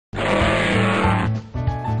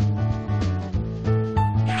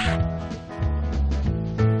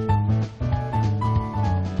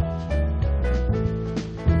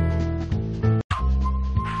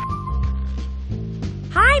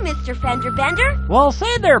Mr. Fender Bender. Well,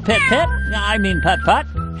 say there, Pit-Pit. I mean Putt-Putt.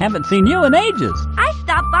 Haven't seen you in ages. I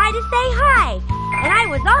stopped by to say hi. And I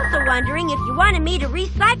was also wondering if you wanted me to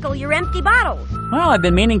recycle your empty bottles. Well, I've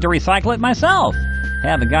been meaning to recycle it myself.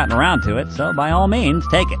 Haven't gotten around to it, so by all means,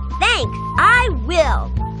 take it. Thanks, I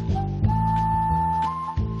will.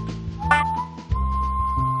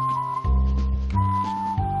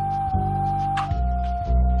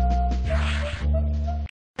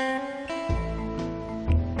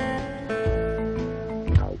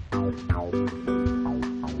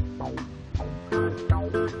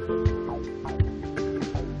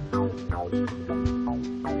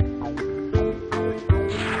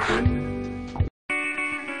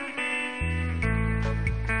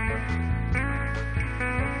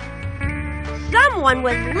 Someone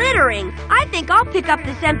was littering. I think I'll pick up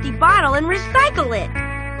this empty bottle and recycle it.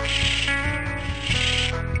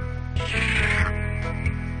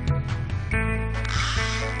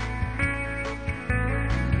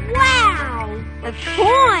 Wow! A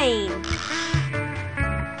coin!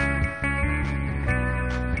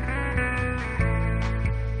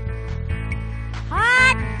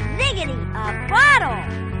 Hot ziggity! A bottle!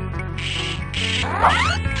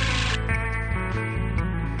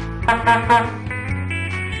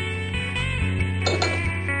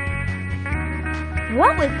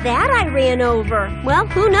 What was that I ran over? Well,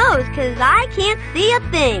 who knows, 'cause I can't see a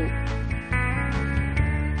thing.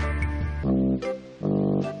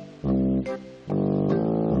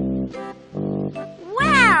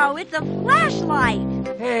 Wow, it's a flashlight.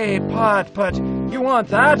 Hey, Putt-Putt, you want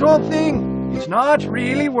that old thing? It's not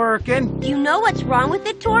really working. Do you know what's wrong with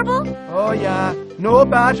it, Torval? Oh, yeah, no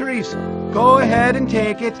batteries. Go ahead and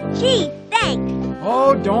take it. Gee, thanks.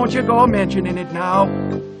 Oh, don't you go mentioning it now.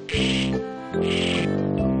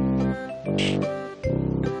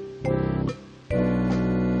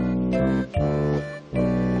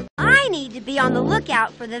 I need to be on the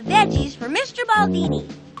lookout for the veggies for Mr. Baldini.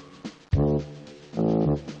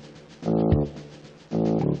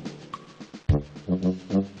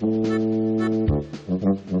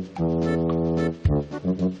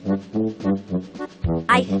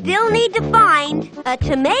 I still need to find a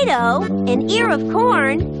tomato, an ear of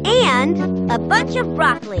corn, and a bunch of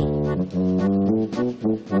broccoli.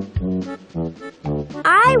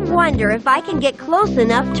 I wonder if I can get close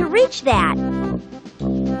enough to reach that.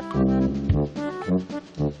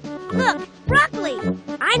 Look, broccoli!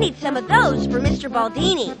 I need some of those for Mr.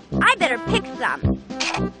 Baldini. I better pick some.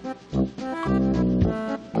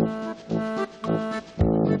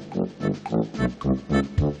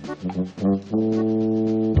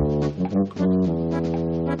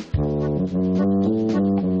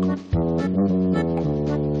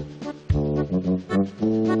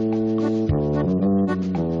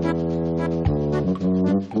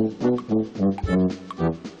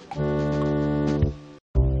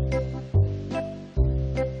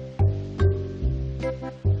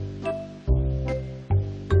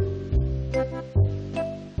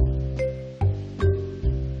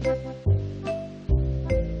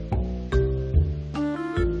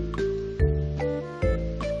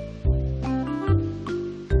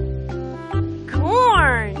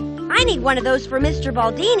 I need one of those for Mr.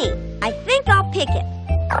 Baldini. I think I'll pick it.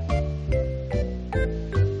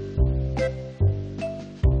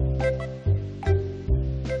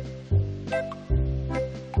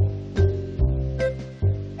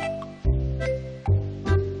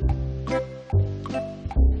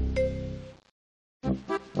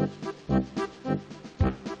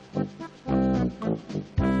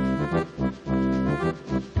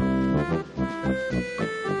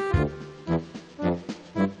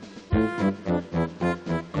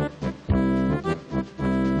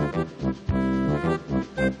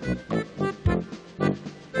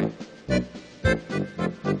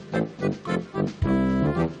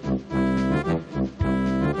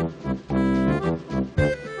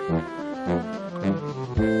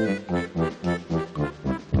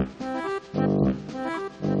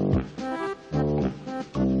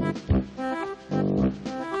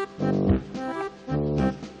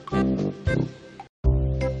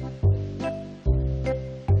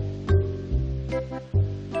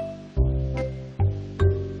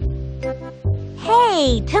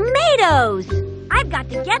 Hey, tomatoes! I've got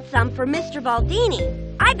to get some for Mr.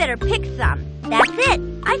 Baldini. I better pick some. That's it.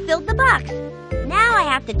 I filled the box. Now I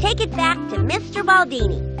have to take it back to Mr.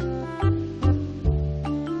 Baldini.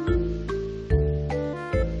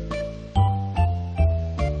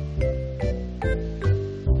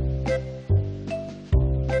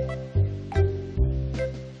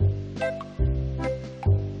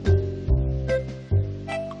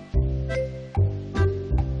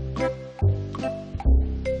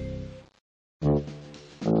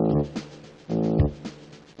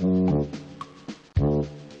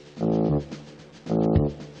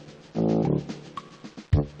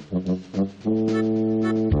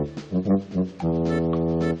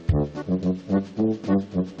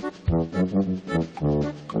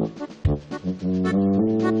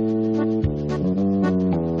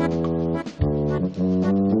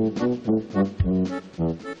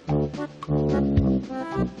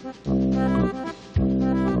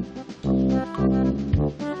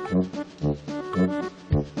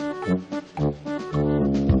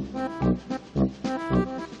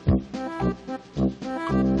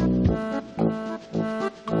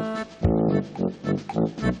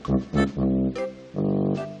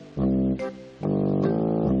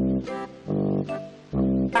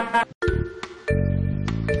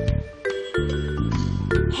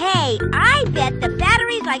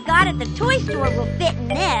 I got at the toy store will fit in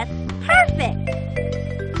this. Perfect!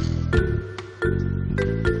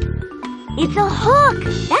 It's a hook!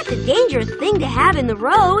 That's a dangerous thing to have in the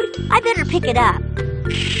road. I better pick it up.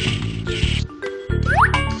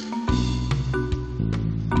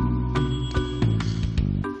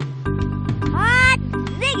 Hot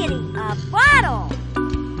ziggity! A bottle!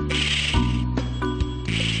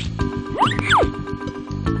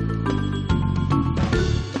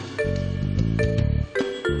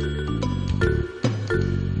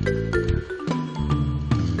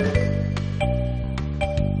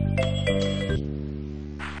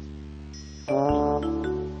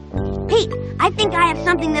 Pete, I think I have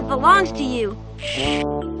something that belongs to you.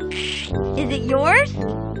 Is it yours?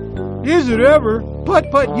 Is it ever?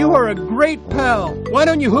 Putt-Putt, you are a great pal. Why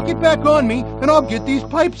don't you hook it back on me, and I'll get these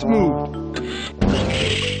pipes moved.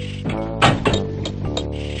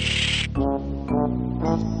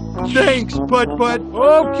 Thanks, Putt-Putt.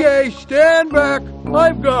 Okay, stand back.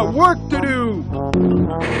 I've got work to do.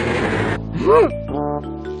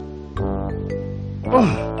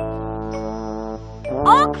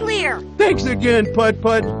 All clear. Thanks again,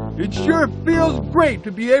 Putt-Putt. It sure feels great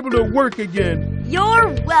to be able to work again.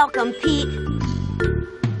 You're welcome, Pete.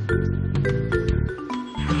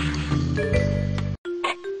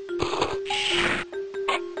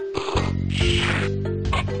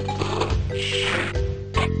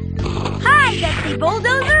 Hi, Betsy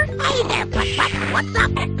Bulldozer. Hey there, Putt-Putt. What's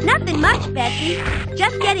up? Nothing much, Betsy.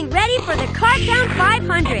 Just getting ready for the Cartown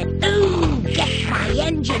 500. Ooh, get my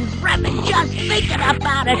engines revving just thinking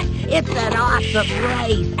about it. It's an awesome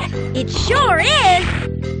race. It sure is.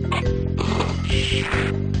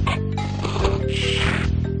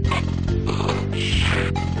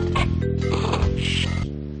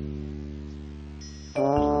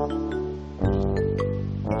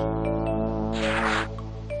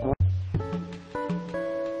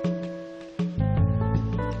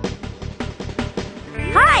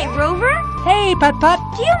 Hi, Rover. Hey, Putt-Putt.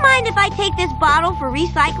 Do you mind if I take this bottle for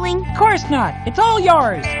recycling? Of course not. It's all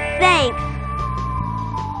yours. Thanks.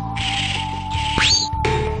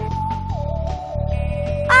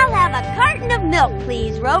 I'll have a carton of milk,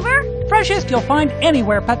 please, Rover. Freshest you'll find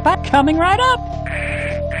anywhere, Putt-Putt. Coming right up.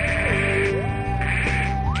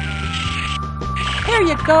 There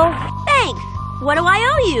you go. Thanks. What do I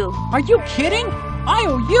owe you? Are you kidding? I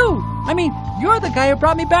owe you. I mean, you're the guy who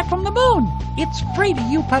brought me back from the moon. It's free to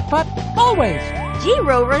you, Putt-Putt. Always. Gee,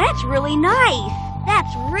 Rover, that's really nice.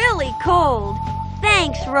 That's really cold.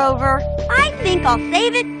 Thanks, Rover. I think I'll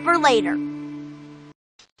save it for later.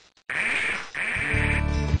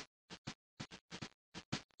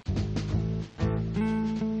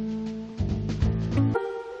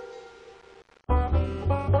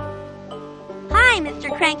 Hi,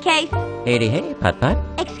 Mr. Crankcase. Hey, hey, Putt-Putt.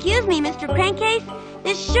 Excuse me, Mr. Crankcase.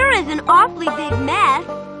 This sure is an awfully big mess.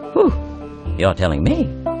 Whew, you're telling me.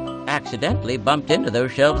 Accidentally bumped into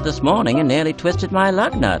those shelves this morning and nearly twisted my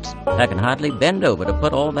lug nuts. I can hardly bend over to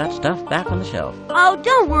put all that stuff back on the shelf. Oh,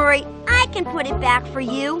 don't worry. I can put it back for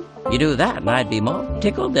you. You do that and I'd be more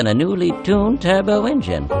tickled than a newly tuned turbo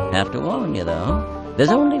engine. Have to warn you, though.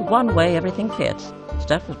 There's only one way everything fits.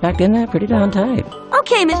 Stuff was packed in there pretty darn tight.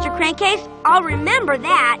 Okay, Mr. Crankcase. I'll remember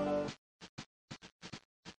that.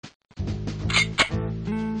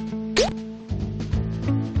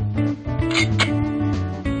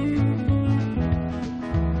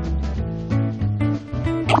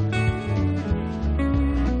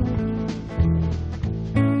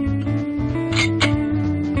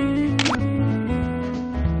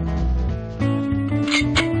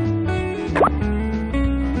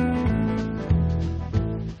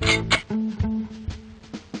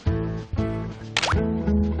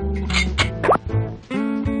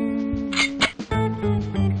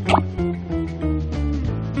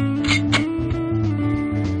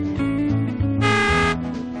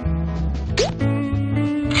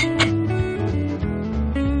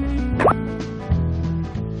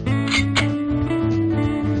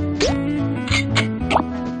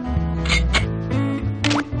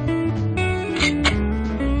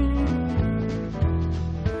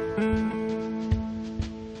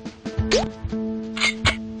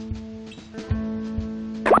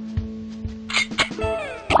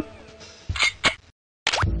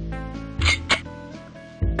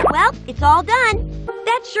 Well, it's all done.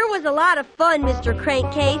 That sure was a lot of fun, Mr.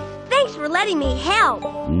 Crankcase. Thanks for letting me help.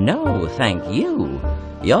 No, thank you.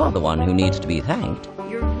 You're the one who needs to be thanked.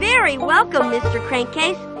 You're very welcome, Mr.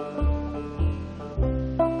 Crankcase.